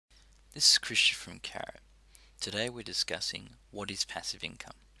This is Christian from Carrott. Today we're discussing what is passive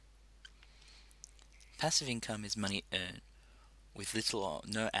income. Passive income is money earned with little or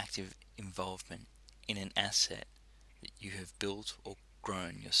no active involvement in an asset that you have built or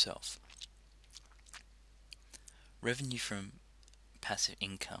grown yourself. Revenue from passive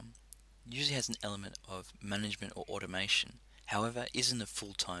income usually has an element of management or automation, however, isn't a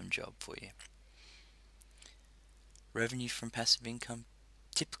full-time job for you. Revenue from passive income,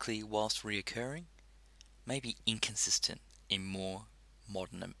 typically whilst reoccurring, may be inconsistent in more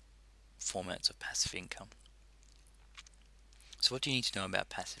modern formats of passive income. So what do you need to know about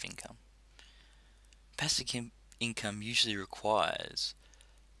passive income? Passive income usually requires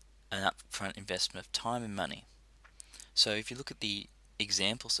an upfront investment of time and money. So if you look at the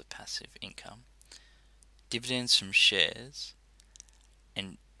examples of passive income, dividends from shares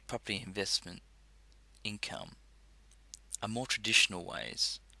and property investment income are more traditional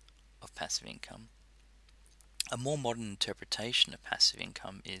ways of passive income. A more modern interpretation of passive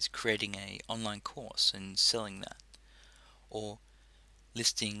income is creating an online course and selling that, or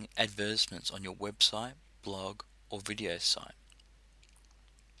listing advertisements on your website, blog, or video site.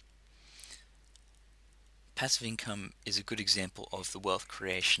 Passive income is a good example of the wealth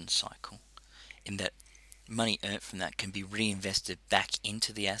creation cycle, in that money earned from that can be reinvested back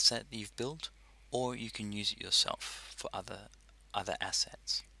into the asset that you've built, or you can use it yourself for other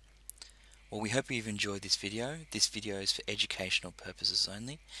assets. Well, we hope you've enjoyed this video. This video is for educational purposes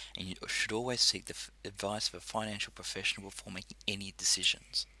only, and you should always seek the advice of a financial professional before making any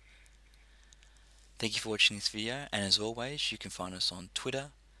decisions. Thank you for watching this video, and as always, you can find us on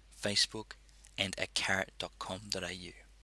Twitter, Facebook, and at carrott.com.au.